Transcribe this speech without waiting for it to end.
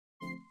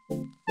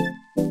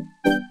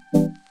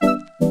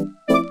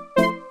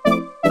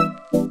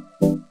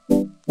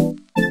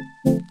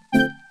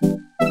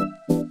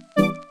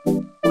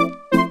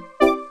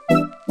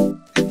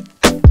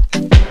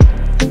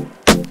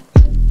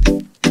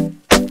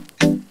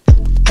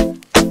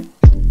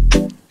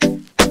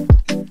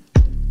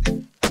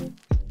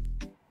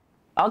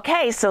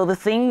Okay, so the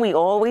thing we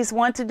always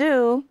want to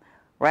do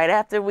right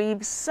after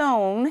we've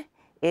sewn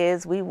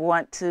is we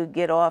want to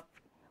get off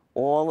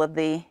all of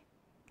the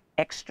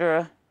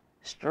extra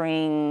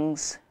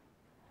strings.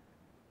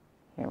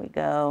 Here we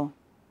go.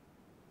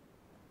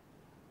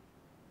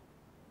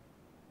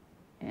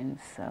 And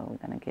so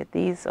we're going to get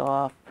these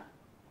off.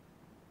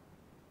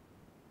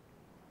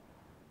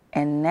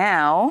 And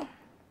now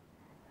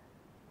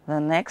the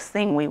next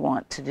thing we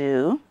want to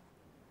do,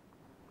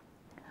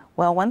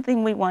 well, one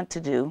thing we want to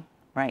do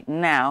right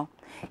now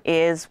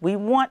is we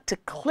want to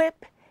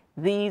clip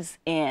these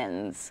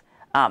ends.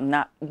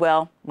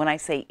 When I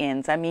say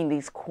ends, I mean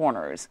these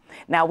corners.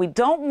 Now, we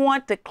don't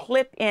want to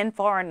clip in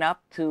far enough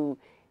to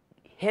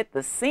hit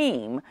the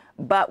seam,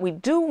 but we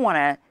do want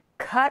to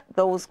cut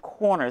those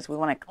corners. We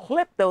want to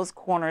clip those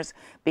corners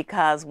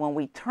because when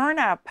we turn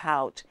our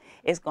pouch,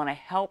 it's going to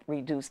help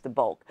reduce the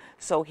bulk.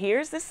 So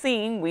here's the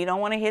seam. We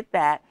don't want to hit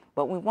that,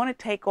 but we want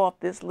to take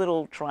off this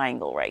little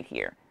triangle right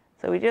here.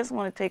 So we just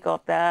want to take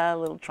off that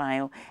little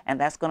triangle, and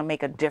that's going to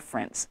make a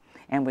difference.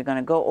 And we're going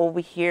to go over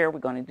here.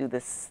 We're going to do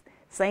this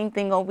same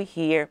thing over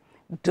here.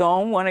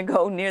 Don't want to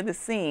go near the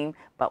seam,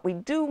 but we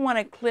do want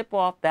to clip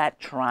off that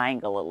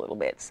triangle a little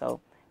bit.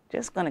 So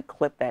just going to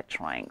clip that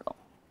triangle.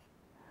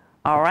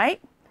 All right,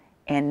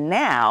 and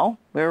now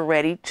we're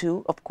ready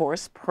to, of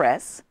course,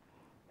 press.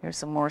 There's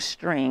some more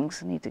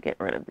strings. I need to get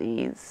rid of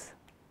these.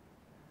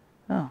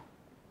 Oh.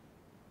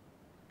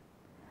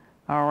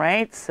 All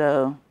right,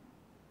 so,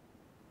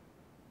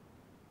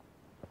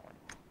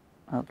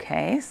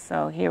 okay,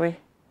 so here we,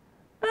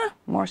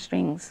 more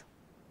strings.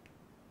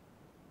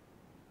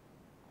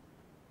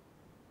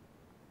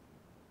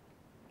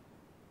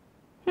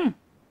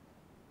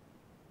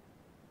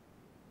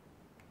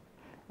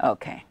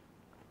 Okay.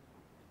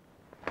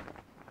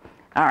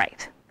 All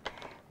right,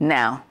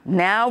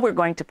 now we're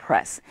going to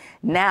press.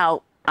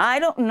 Now, I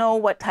don't know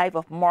what type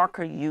of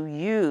marker you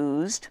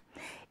used.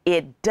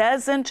 It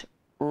doesn't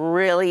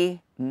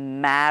really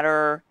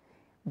matter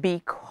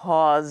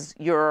because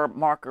your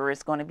marker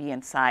is going to be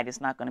inside. It's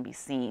not going to be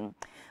seen.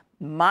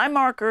 My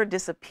marker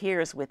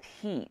disappears with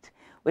heat,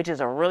 which is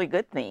a really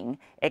good thing,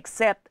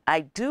 except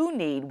we do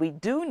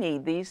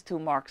need these two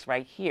marks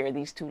right here,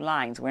 these two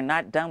lines. We're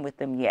not done with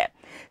them yet.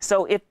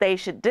 So if they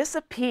should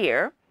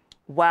disappear,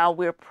 while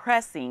we're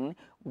pressing,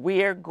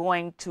 we're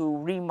going to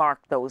remark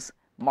those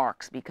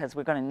marks because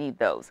we're going to need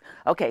those.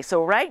 Okay,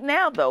 so right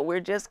now, though, we're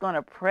just going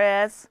to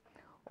press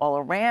all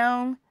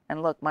around.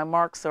 And look, my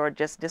marks are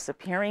just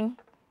disappearing.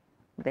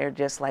 They're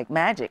just like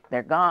magic.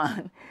 They're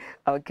gone.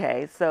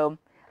 Okay, so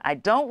I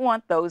don't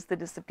want those to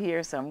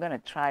disappear, so I'm going to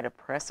try to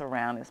press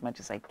around as much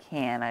as I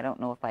can. I don't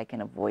know if I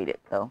can avoid it,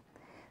 though.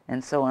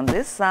 And so on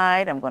this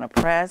side, I'm going to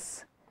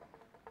press.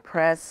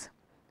 I'm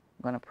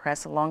going to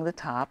press along the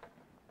top.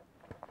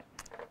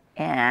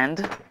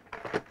 And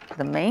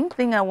the main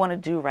thing I want to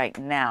do right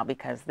now,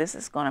 because this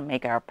is going to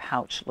make our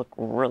pouch look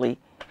really,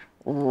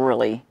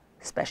 really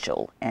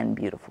special and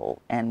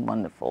beautiful and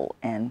wonderful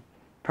and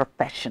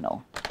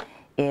professional,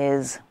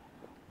 is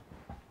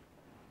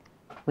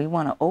we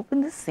want to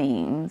open the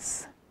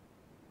seams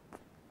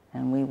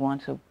and we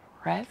want to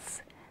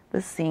press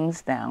the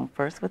seams down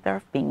first with our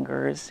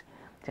fingers.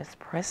 Just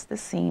press the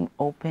seam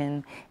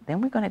open.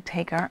 Then we're going to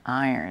take our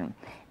iron.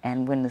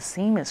 And when the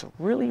seam is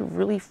really,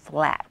 really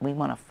flat, we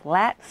want a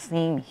flat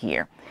seam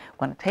here.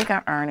 We're going to take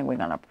our iron and we're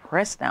going to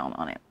press down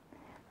on it.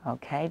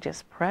 Okay,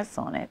 just press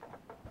on it.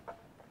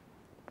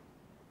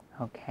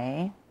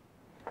 Okay.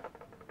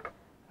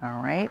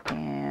 All right,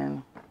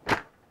 and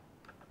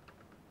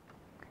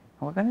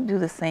we're going to do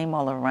the same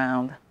all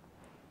around.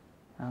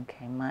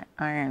 Okay, my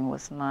iron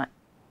was not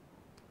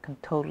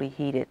totally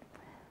heated.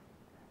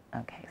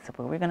 Okay, so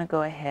we're going to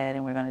go ahead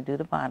and we're going to do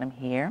the bottom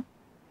here.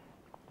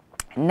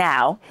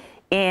 Now,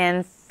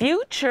 in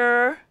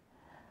future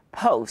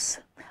posts,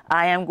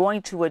 I am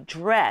going to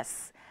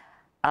address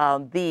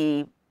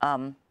the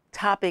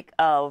topic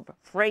of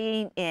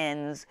fraying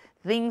ends,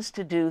 things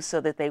to do so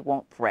that they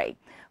won't fray.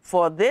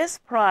 For this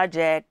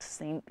project,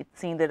 it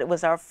seemed that it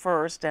was our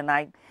first, and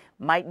I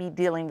might be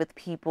dealing with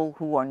people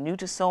who are new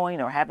to sewing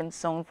or haven't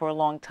sewn for a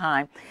long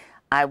time.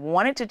 I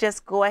wanted to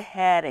just go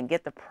ahead and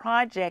get the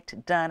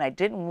project done. I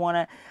didn't want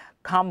to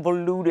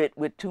convolute it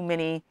with too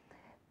many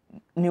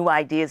new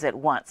ideas at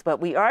once, but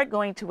we are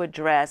going to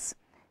address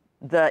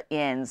the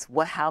ends,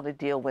 how to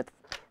deal with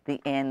the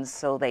ends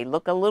so they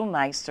look a little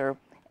nicer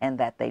and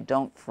that they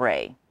don't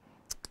fray.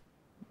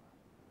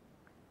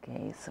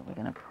 Okay, so we're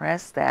going to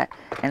press that,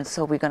 and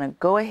so we're going to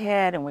go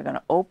ahead and we're going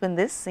to open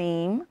this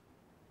seam.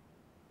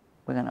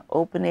 We're going to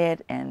open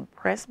it and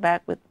press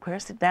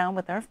it down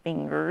with our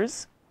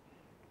fingers.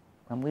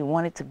 And we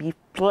want it to be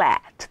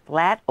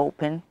flat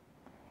open.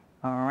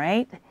 All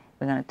right,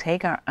 we're going to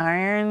take our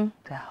iron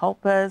to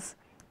help us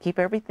keep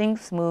everything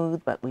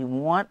smooth, but we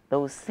want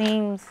those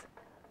seams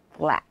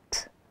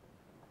flat.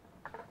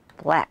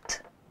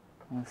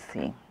 Let's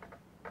see.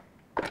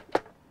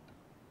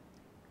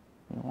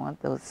 We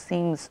want those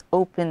seams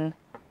open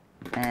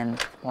and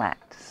flat.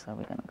 So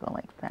we're going to go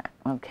like that.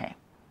 Okay.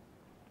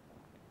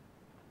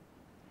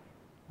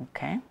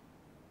 Okay.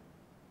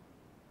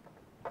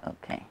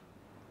 Okay,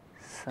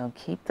 so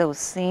keep those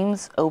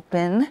seams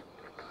open.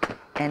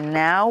 And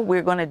now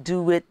we're going to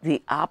do it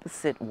the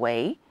opposite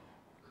way.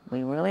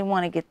 We really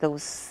want to get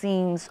those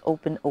seams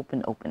open,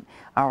 open, open.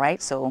 All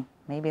right, so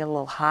maybe a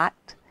little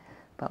hot,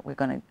 but we're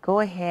going to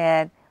go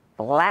ahead,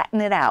 flatten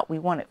it out. We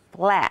want it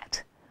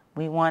flat.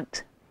 We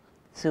want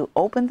to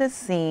open the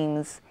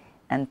seams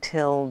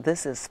until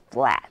this is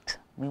flat.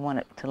 We want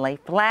it to lay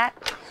flat.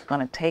 We're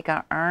going to take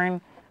our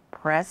iron,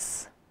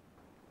 press,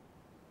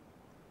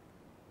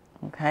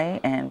 okay,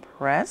 and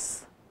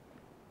press,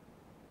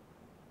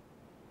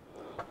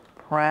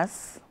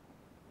 press,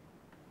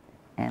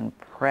 and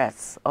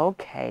press.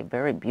 Okay,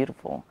 very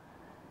beautiful.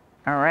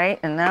 All right,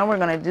 and now we're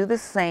going to do the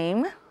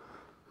same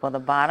for the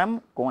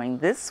bottom, going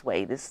this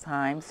way this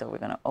time. So we're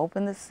going to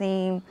open the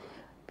seam,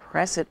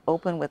 press it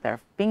open with our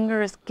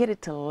fingers, get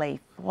it to lay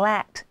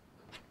flat.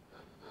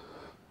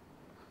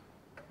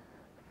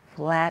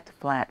 Flat,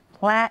 flat,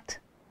 flat.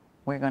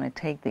 We're going to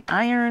take the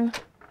iron,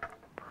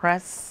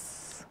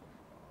 press,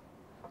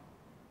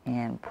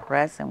 and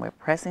we're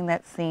pressing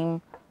that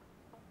seam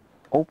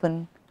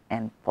open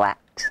and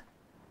flat.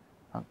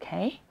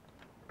 Okay,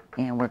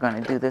 and we're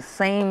going to do the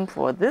same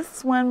for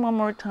this one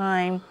more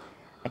time.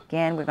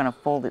 Again, we're going to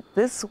fold it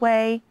this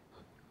way,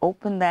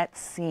 open that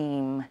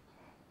seam,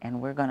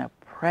 and we're going to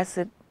press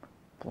it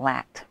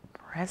flat.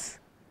 Press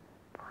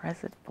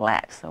it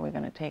flat. So we're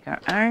going to take our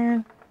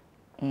iron,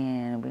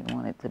 and we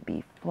want it to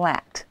be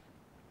flat.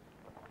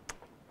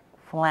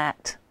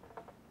 Flat,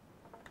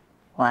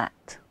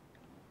 flat,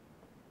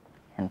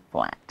 and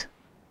flat.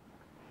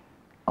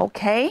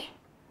 Okay,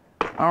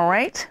 all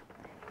right.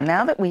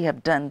 Now that we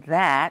have done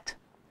that,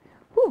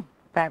 whew,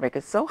 fabric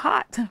is so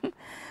hot.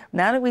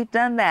 Now that we've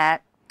done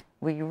that,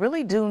 we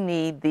really do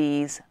need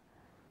these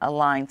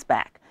lines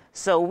back.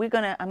 So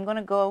I'm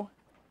gonna go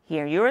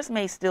here. Yours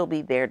may still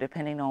be there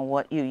depending on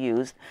what you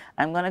used.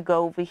 I'm gonna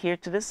go over here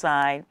to the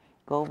side,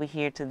 go over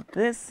here to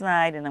this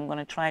side, and I'm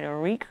gonna try to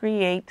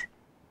recreate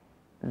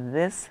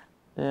this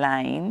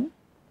line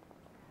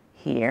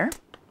here.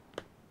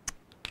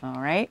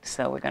 All right,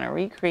 so we're gonna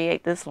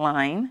recreate this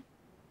line.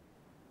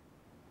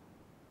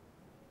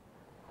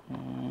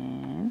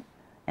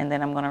 And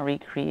then I'm going to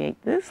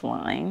recreate this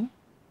line.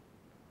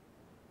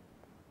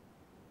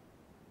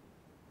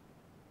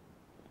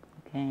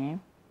 Okay.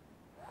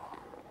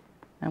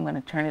 I'm going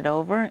to turn it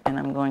over and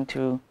I'm going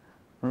to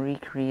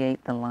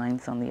recreate the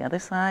lines on the other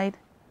side.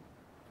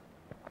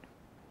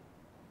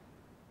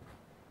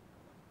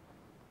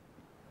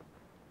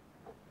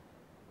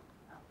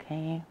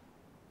 Okay.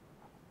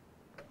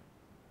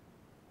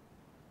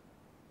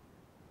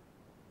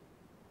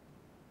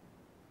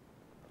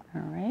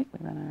 All right,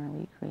 we're going to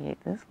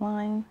recreate this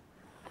line,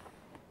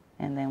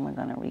 and then we're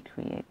going to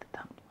recreate the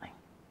top line.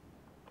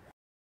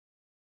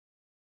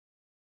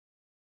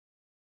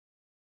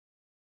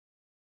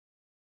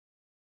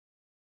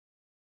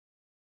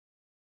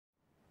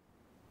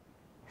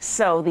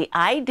 So the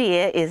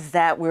idea is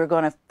that we're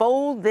going to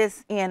fold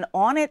this in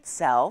on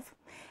itself,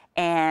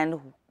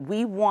 and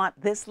we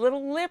want this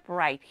little lip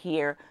right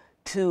here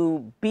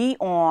to be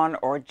on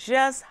or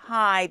just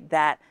hide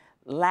that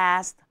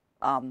last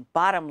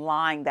bottom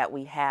line that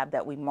we have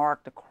that we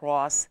marked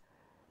across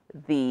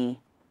the,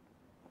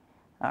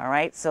 all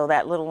right, so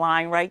that little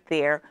line right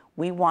there,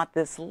 we want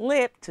this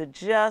lip to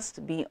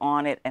just be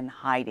on it and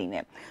hiding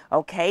it.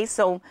 Okay,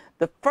 so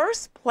the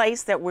first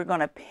place that we're going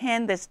to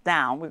pin this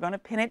down, we're going to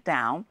pin it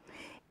down,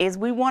 is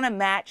we want to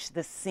match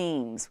the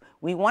seams.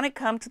 We want to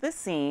come to the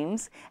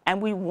seams,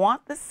 and we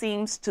want the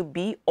seams to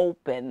be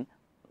open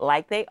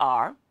like they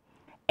are,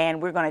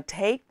 and we're going to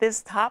take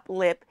this top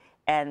lip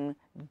and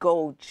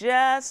go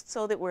just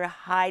so that we're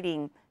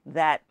hiding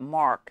that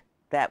mark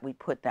that we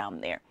put down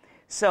there.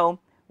 So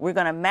we're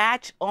going to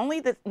match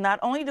not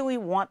only do we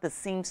want the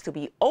seams to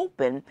be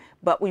open,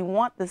 but we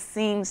want the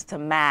seams to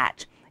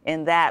match.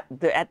 And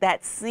at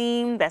that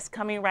seam that's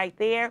coming right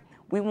there,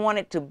 we want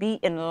it to be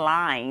in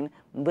line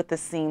with the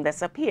seam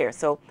that's up here.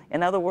 So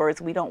in other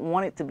words, we don't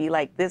want it to be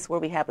like this where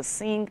we have a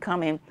seam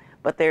coming,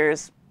 but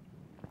there's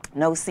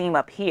no seam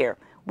up here.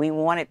 We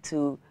want it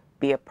to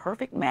be a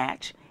perfect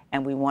match,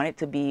 and we want it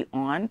to be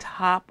on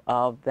top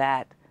of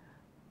that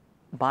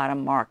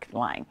bottom marked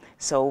line.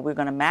 So we're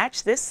going to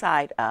match this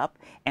side up,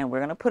 and we're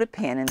going to put a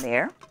pin in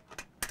there.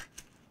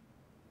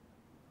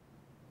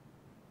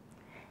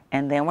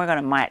 And then we're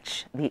going to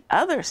match the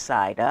other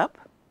side up.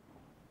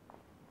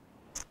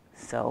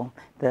 So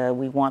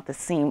we want the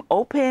seam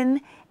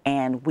open,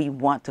 and we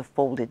want to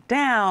fold it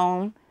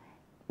down.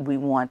 We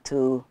want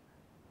to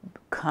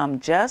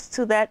come just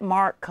to that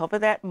mark, cover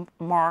that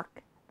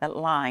mark, that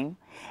line,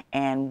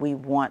 and we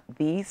want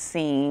these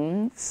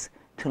seams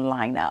to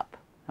line up.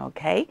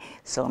 Okay,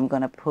 so I'm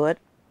going to put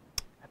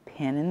a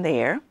pin in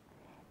there,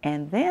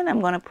 and then I'm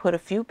going to put a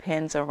few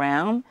pins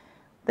around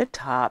the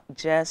top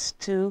just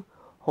to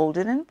hold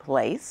it in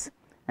place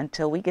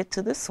until we get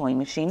to the sewing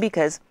machine,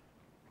 because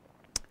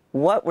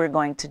what we're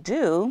going to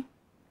do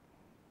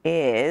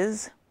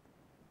is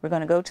we're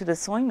going to go to the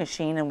sewing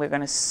machine and we're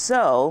going to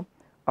sew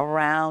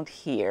around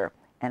here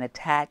and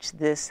attach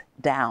this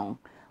down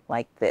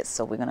like this.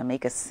 So we're going to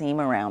make a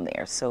seam around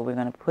there. So we're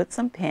going to put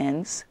some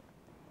pins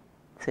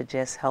to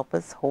just help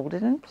us hold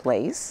it in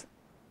place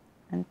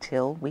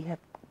until we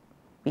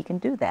can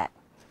do that.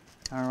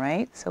 All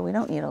right, so we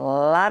don't need a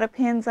lot of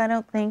pins, I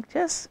don't think,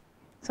 just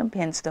some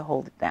pins to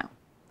hold it down.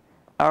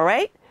 All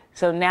right,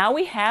 so now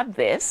we have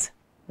this.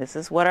 This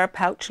is what our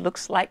pouch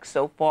looks like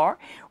so far.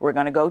 We're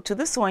going to go to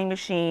the sewing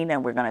machine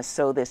and we're going to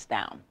sew this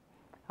down.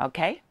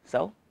 Okay,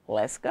 so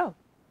let's go.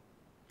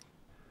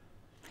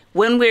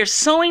 When we're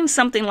sewing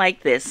something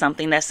like this,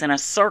 something that's in a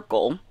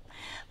circle,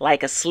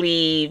 like a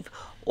sleeve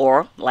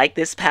or like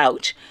this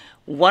pouch,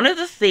 one of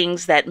the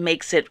things that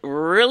makes it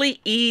really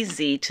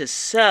easy to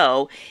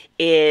sew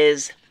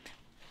is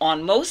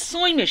on most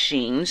sewing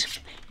machines,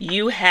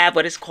 you have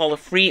what is called a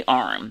free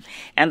arm.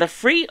 And the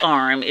free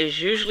arm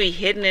is usually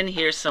hidden in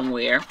here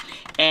somewhere.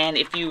 And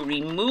if you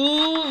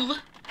remove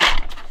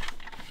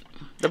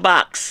the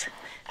box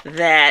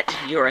that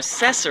your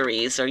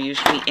accessories are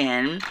usually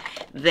in,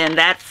 then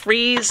that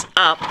frees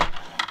up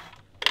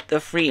the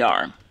free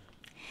arm.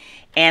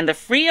 And the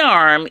free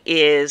arm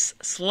is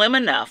slim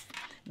enough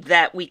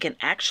that we can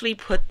actually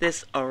put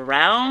this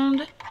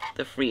around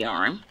the free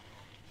arm.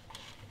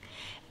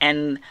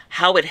 And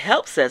how it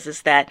helps us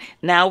is that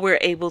now we're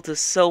able to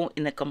sew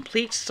in a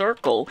complete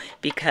circle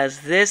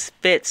because this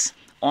fits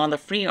on the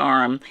free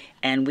arm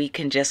and we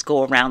can just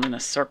go around in a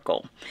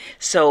circle.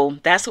 So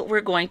that's what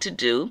we're going to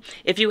do.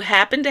 If you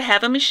happen to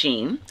have a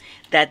machine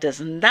that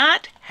does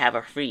not have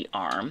a free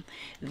arm,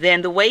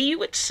 then the way you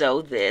would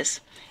sew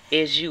this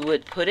is you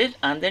would put it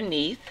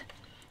underneath,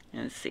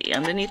 let's see,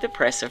 underneath the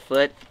presser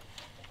foot.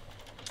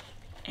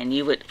 And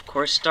you would, of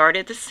course, start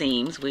at the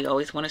seams. We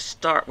always want to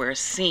start where a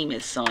seam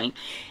is sewing.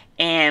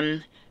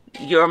 And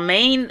your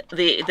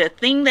the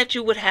thing that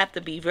you would have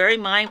to be very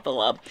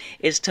mindful of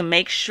is to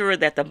make sure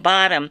that the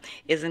bottom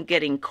isn't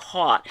getting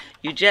caught.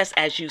 You just,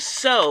 as you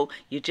sew,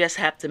 you just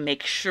have to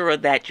make sure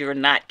that you're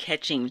not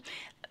catching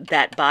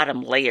that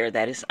bottom layer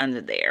that is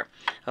under there.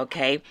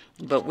 Okay?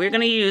 But we're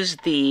going to use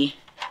the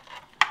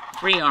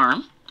free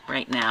arm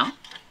right now.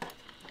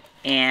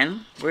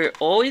 And we're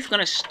always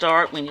going to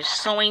start when you're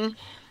sewing.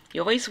 You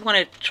always want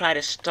to try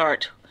to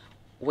start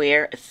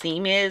where a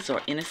seam is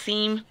or in a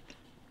seam.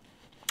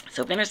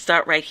 So we're going to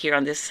start right here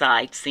on this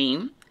side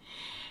seam.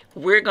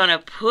 We're going to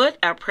put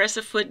our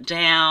presser foot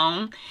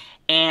down,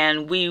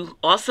 and we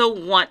also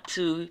want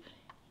to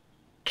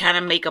kind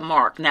of make a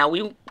mark. Now,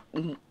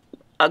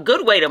 a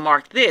good way to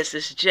mark this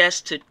is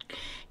just to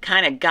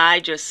kind of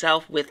guide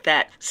yourself with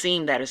that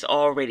seam that is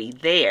already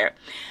there.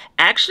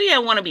 Actually, I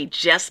want to be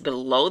just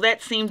below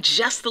that seam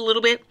just a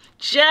little bit,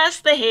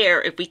 just the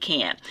hair if we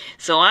can.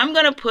 So I'm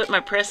going to put my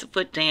presser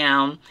foot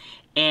down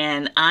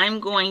and I'm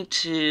going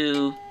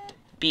to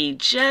be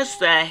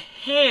just a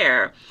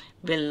hair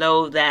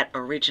below that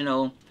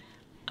original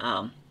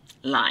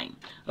line.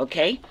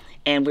 Okay,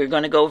 and we're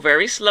going to go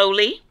very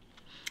slowly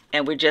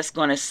and we're just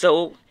going to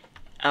sew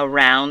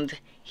around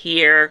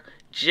here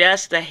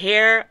just a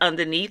hair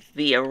underneath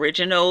the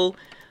original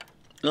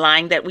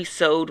line that we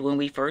sewed when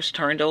we first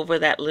turned over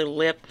that little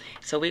lip.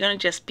 So we're going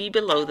to just be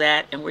below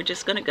that and we're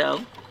just going to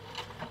go.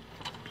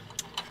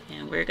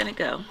 And we're going to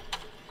go.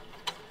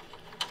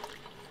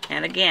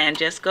 And again,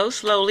 just go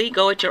slowly,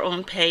 go at your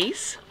own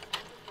pace.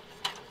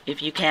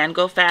 If you can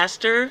go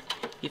faster,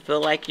 you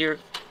feel like you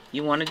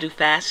want to do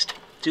fast,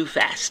 do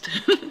fast.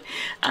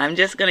 I'm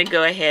just going to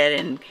go ahead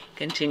and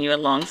continue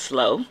along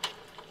slow.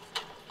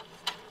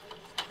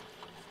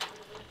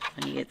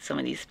 Let me get some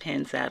of these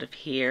pins out of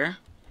here.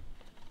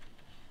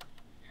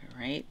 All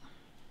right.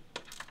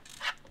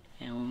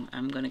 And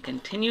I'm going to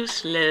continue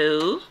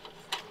slow.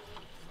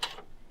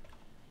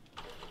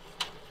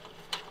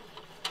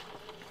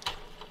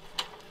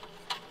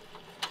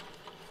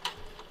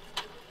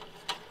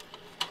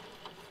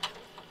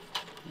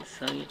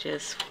 So you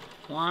just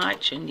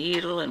watch your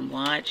needle and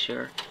watch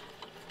your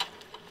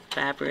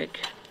fabric.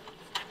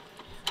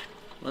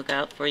 Look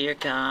out for your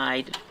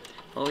guide.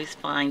 Always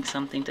find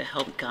something to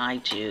help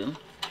guide you.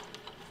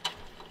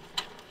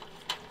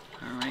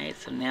 Alright,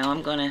 so now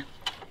I'm going to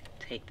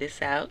take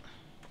this out.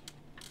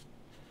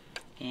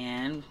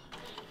 And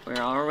we're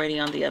already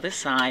on the other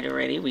side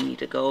already. We need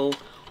to go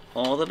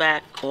all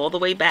the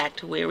way back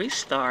to where we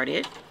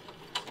started.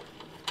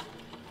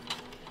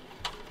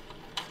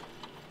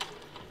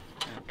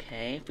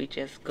 Okay, if we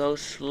just go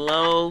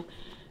slow,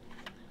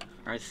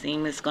 our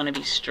seam is going to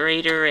be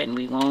straighter and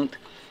we won't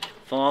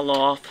fall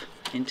off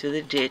into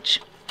the ditch.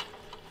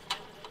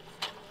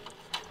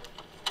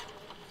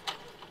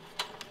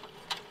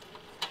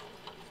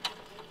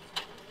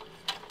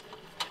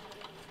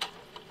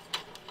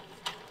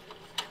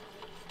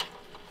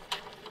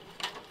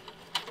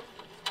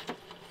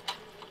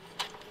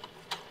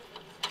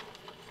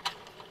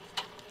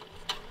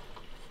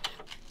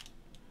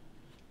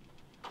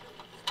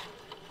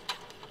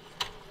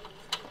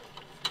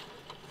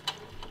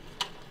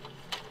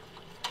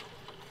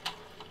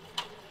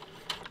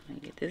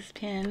 Get this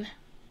pin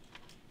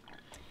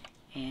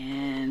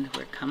and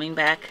we're coming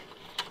back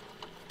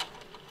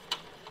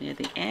near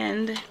the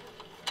end.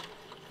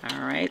 All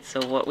right,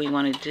 so what we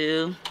want to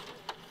do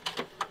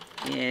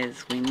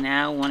is we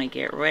now want to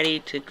get ready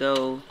to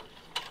go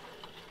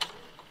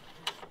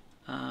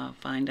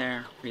find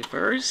our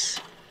reverse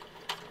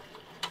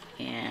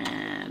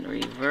and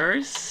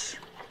reverse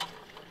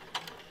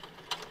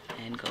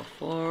and go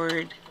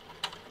forward.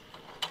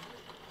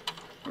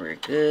 We're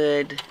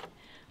good.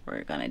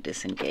 We're going to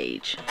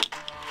disengage.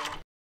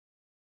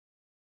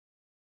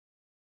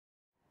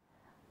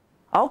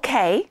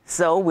 Okay,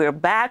 so we're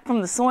back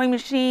from the sewing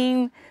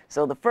machine.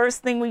 So the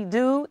first thing we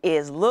do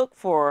is look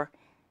for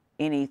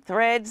any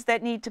threads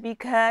that need to be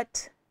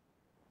cut.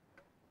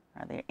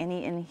 Are there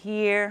any in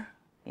here?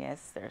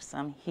 Yes, there's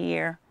some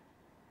here.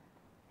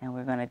 And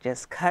we're going to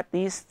just cut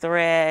these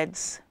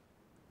threads.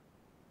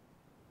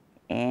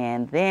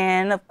 And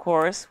then, of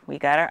course, we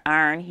got our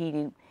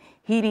iron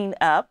heating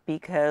up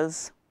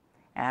because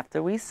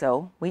after we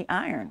sew, we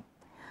iron.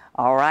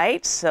 All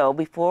right, so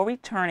before we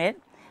turn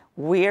it,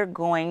 we're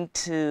going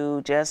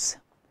to just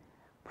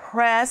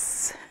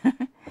press.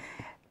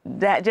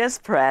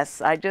 Just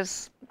press.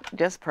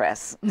 Just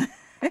press.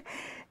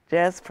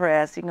 Just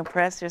press. You can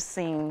press your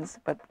seams,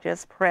 but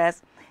just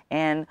press.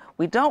 And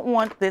we don't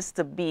want this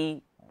to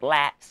be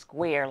flat,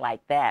 square like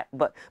that,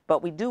 but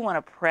we do want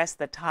to press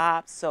the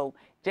top. So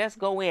just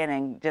go in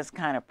and just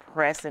kind of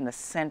press in the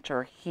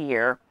center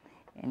here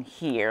and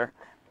here.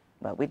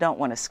 But we don't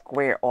want to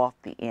square off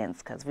the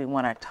ends because we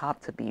want our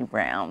top to be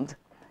round.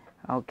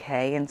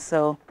 Okay, and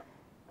so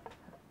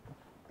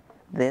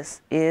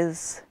this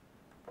is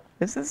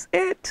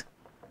it.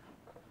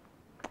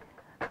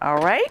 All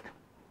right,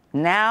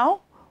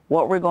 now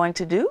what we're going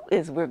to do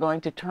is we're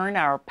going to turn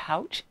our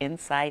pouch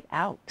inside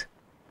out.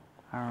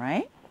 All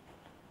right,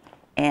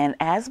 and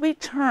as we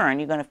turn,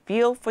 you're going to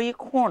feel for your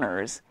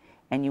corners,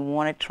 and you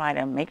want to try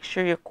to make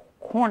sure your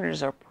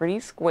corners are pretty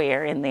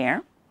square in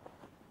there.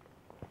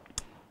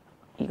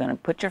 You're going to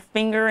put your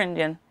finger in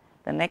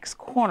the next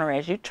corner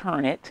as you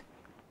turn it.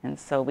 And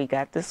so we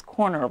got this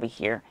corner over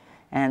here.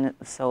 And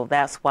so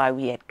that's why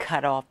we had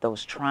cut off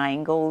those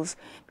triangles,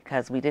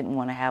 because we didn't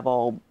want to have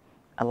a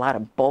lot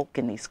of bulk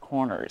in these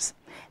corners.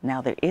 Now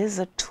there is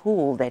a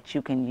tool that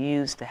you can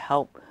use to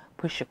help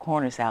push your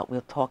corners out.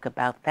 We'll talk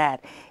about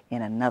that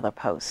in another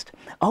post.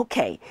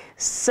 Okay,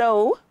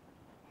 so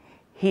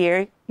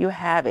here you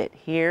have it.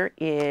 Here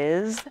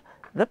is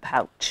the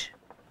pouch.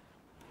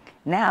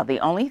 Now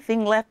the only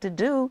thing left to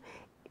do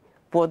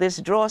for this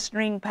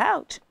drawstring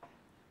pouch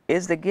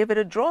is to give it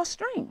a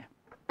drawstring.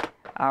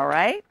 All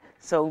right,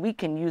 so we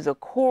can use a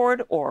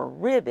cord or a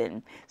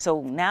ribbon.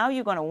 So now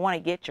you're going to want to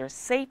get your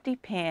safety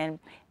pin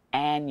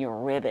and your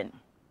ribbon.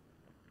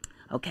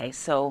 Okay,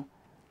 so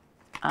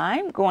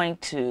I'm going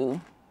to,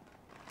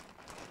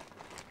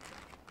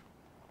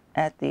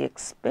 at the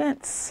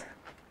expense,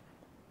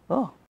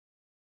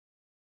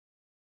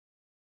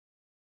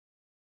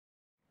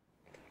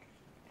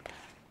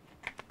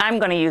 I'm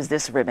going to use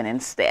this ribbon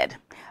instead.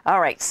 All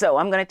right, so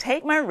I'm going to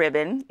take my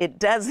ribbon.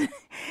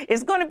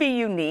 It's going to be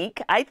unique.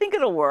 I think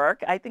it'll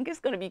work. I think it's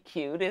going to be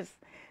cute. It's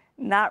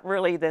not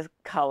really the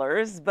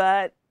colors,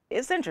 but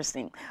it's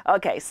interesting.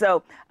 Okay,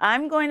 so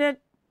I'm going to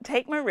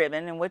take my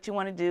ribbon, and what you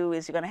want to do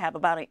is you're going to have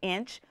about 1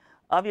 inch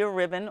of your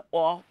ribbon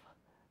off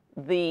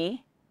the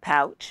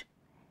pouch,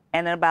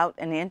 and then about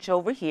 1 inch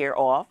over here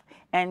off.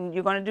 And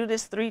you're going to do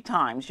this 3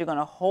 times. You're going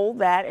to hold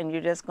that, and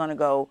you're just going to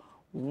go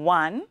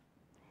 1,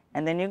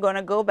 and then you're going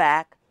to go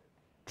back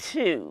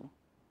 2.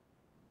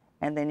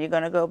 And then you're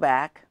going to go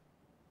back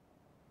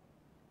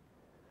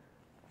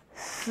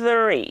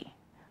 3.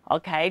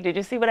 Okay, did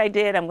you see what I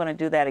did? I'm going to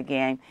do that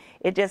again.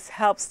 It just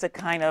helps to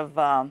kind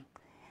of,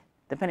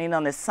 depending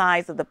on the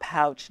size of the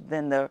pouch,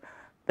 then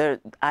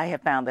I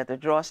have found that the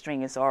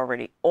drawstring is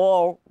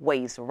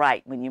always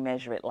right when you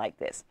measure it like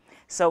this.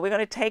 So we're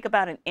going to take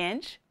about 1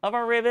 inch of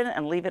our ribbon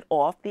and leave it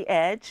off the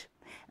edge.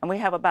 And we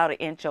have about 1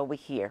 inch over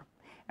here.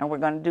 And we're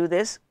going to do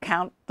this,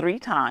 count 3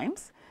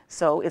 times.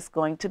 So it's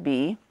going to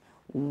be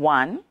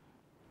 1.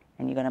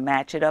 And you're going to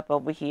match it up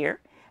over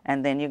here,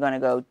 and then you're going to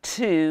go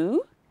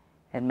 2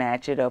 and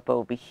match it up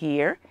over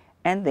here,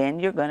 and then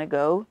you're going to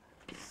go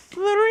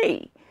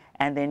 3,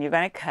 and then you're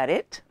going to cut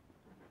it.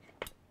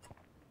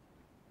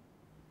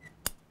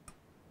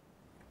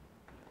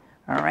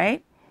 All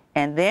right,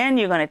 and then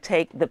you're going to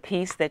take the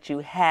piece that you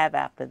have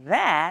after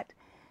that,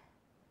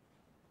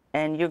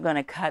 and you're going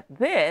to cut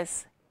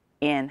this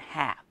in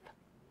half.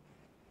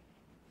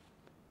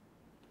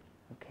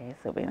 Okay,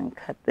 so we're going to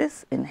cut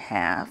this in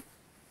half.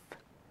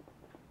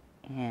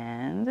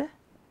 And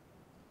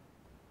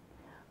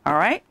all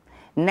right,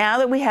 now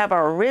that we have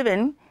our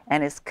ribbon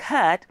and it's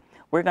cut,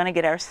 we're going to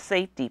get our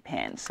safety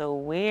pin.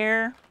 So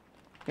here's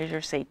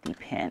your safety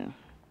pin?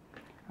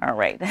 All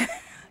right,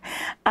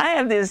 I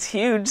have this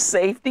huge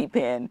safety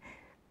pin.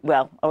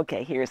 Well,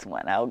 okay, here's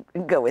one. I'll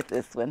go with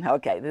this one.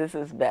 Okay, this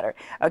is better.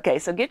 Okay,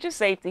 so get your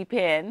safety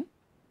pin.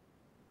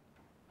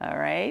 All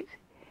right,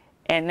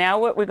 and now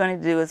what we're going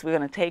to do is we're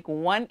going to take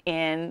one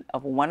end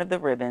of one of the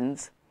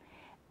ribbons,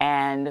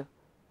 and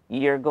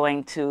you're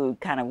going to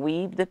kind of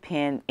weave the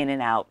pin in and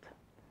out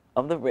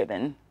of the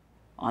ribbon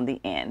on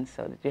the end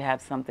so that you have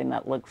something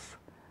that looks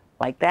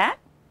like that.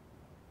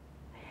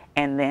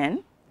 And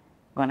then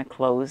We're going to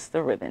close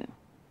the ribbon.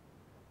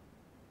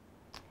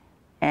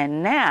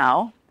 And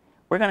now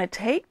we're going to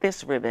take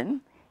this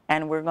ribbon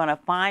and we're going to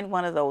find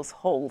one of those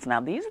holes. Now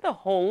these are the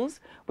holes.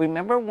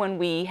 Remember when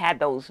we had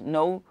those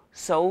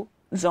no-sew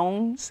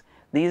zones?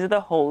 These are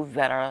the holes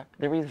that are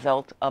the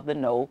result of the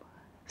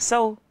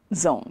no-sew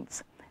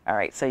zones. All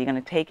right, so you're going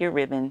to take your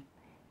ribbon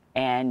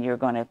and you're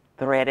going to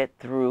thread it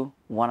through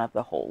one of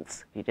the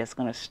holes. You're just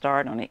going to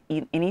start on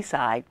any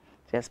side.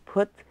 Just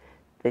put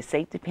the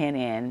safety pin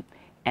in,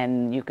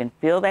 and you can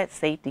feel that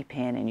safety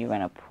pin, and you're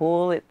going to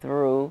pull it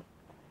through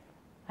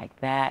like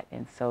that.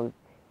 And so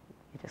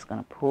you're just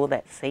going to pull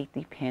that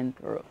safety pin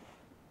through.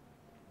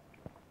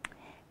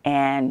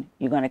 And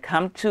you're going to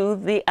come to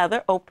the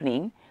other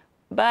opening,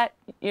 but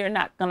you're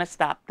not going to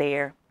stop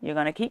there. You're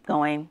going to keep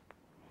going.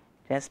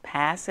 Just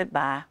pass it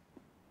by,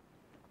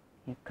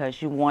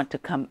 because you want to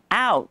come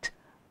out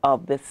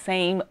of the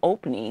same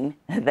opening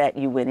that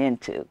you went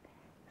into.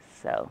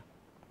 So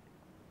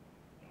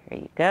here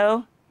you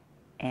go.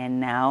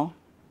 And now,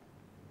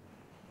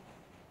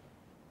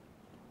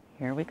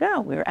 here we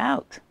go. We're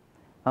out.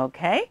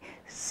 Okay,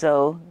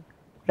 so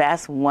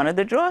that's one of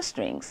the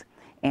drawstrings.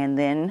 And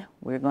then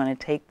we're going to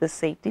take the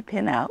safety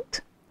pin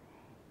out,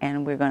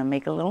 and we're going to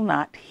make a little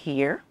knot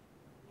here.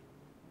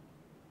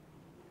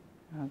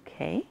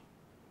 Okay.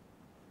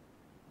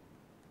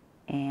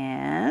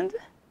 And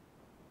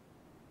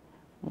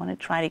I want to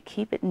try to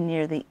keep it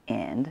near the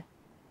end.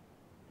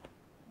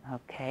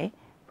 Okay,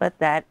 but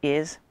that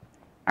is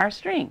our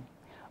string.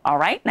 All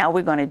right, now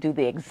we're going to do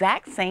the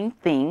exact same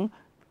thing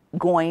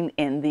going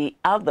in the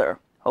other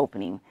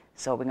opening.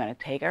 So we're going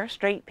to take our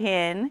straight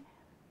pin,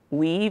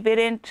 weave it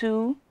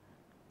into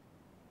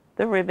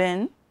the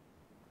ribbon.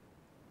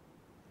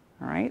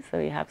 All right, so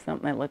you have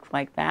something that looks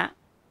like that.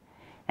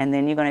 And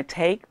then you're going to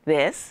take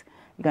this,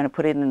 you're going to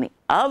put it in the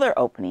other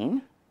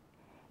opening.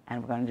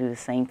 And we're going to do the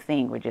same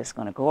thing. We're just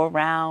going to go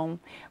around.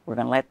 We're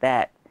going to let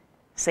that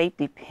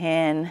safety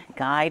pin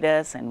guide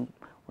us, and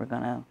we're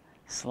going to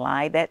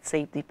slide that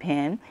safety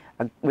pin.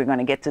 We're going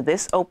to get to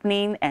this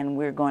opening, and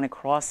we're going to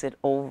cross it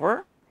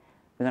over.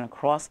 We're going to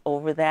cross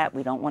over that.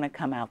 We don't want to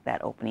come out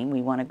that opening.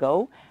 We want to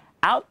go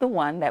out the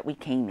one that we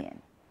came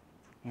in.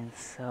 And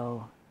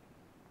so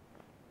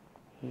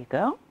here you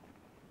go.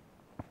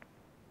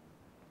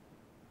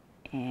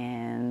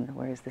 And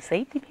where's the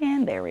safety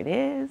pin? There it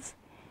is.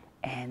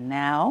 And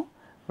now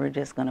we're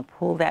just going to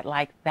pull that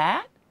like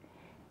that,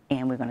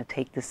 and we're going to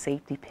take the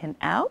safety pin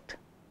out,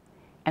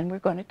 and we're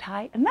going to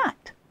tie a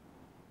knot.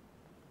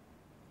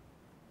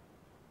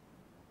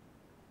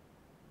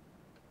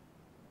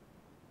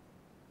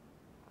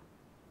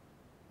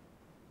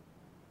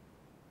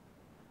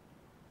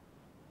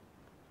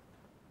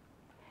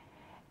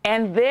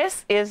 And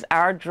this is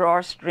our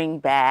drawstring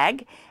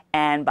bag,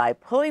 and by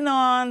pulling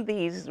on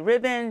these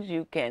ribbons,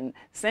 you can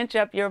cinch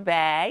up your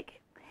bag.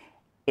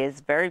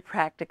 It's very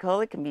practical.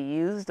 It can be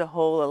used to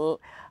hold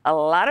a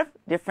lot of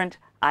different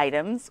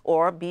items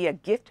or be a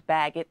gift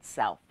bag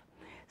itself.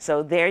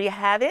 So there you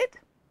have it,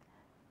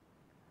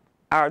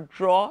 our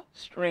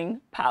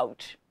drawstring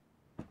pouch.